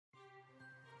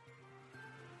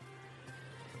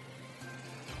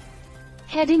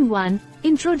Heading 1.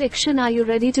 Introduction. Are you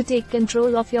ready to take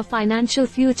control of your financial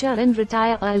future and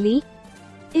retire early?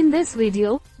 In this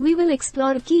video, we will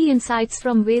explore key insights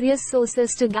from various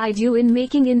sources to guide you in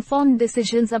making informed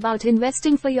decisions about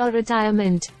investing for your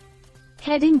retirement.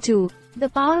 Heading 2. The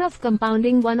power of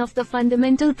compounding. One of the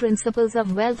fundamental principles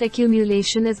of wealth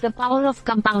accumulation is the power of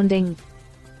compounding.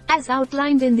 As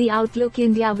outlined in the Outlook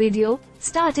India video,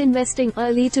 start investing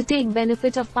early to take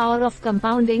benefit of power of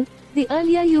compounding. The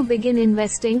earlier you begin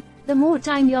investing, the more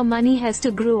time your money has to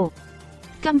grow.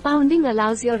 Compounding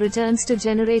allows your returns to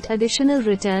generate additional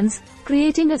returns,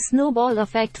 creating a snowball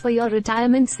effect for your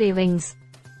retirement savings.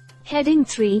 Heading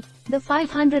 3. The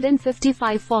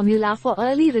 555 Formula for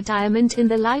Early Retirement. In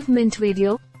the Live Mint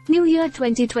video, New Year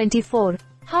 2024,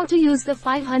 how to use the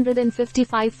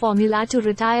 555 Formula to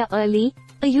retire early,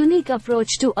 a unique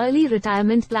approach to early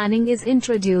retirement planning is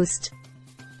introduced.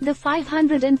 The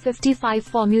 555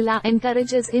 Formula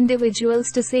encourages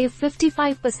individuals to save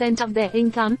 55% of their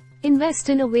income, invest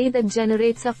in a way that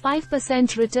generates a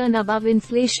 5% return above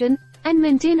inflation, and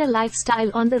maintain a lifestyle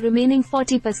on the remaining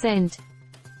 40%.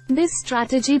 This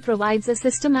strategy provides a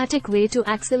systematic way to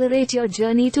accelerate your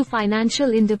journey to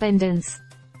financial independence.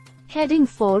 Heading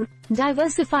 4.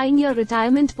 Diversifying your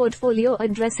retirement portfolio.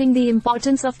 Addressing the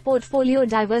importance of portfolio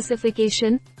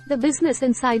diversification, the Business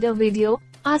Insider video,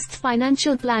 Asked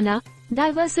Financial Planner,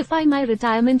 Diversify My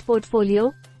Retirement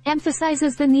Portfolio,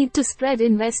 emphasizes the need to spread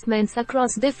investments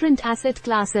across different asset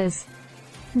classes.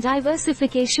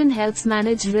 Diversification helps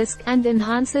manage risk and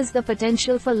enhances the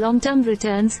potential for long-term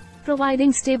returns,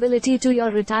 providing stability to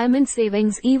your retirement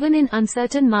savings even in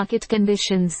uncertain market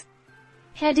conditions.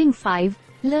 Heading 5.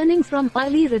 Learning from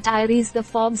early retirees. The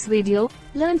Forbes video,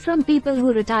 Learn from People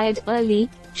Who Retired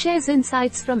Early, shares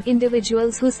insights from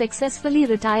individuals who successfully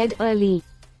retired early.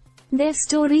 Their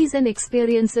stories and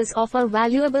experiences offer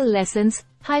valuable lessons,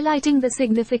 highlighting the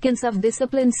significance of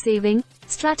disciplined saving,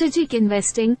 strategic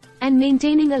investing, and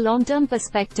maintaining a long-term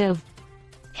perspective.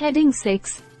 Heading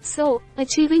 6. So,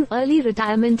 achieving early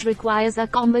retirement requires a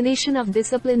combination of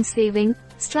disciplined saving,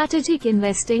 strategic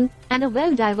investing, and a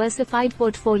well-diversified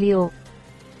portfolio.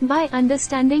 By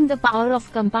understanding the power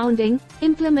of compounding,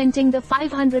 implementing the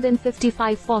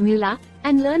 555 Formula,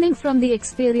 and learning from the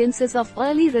experiences of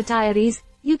early retirees,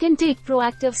 you can take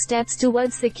proactive steps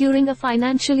towards securing a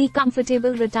financially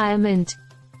comfortable retirement.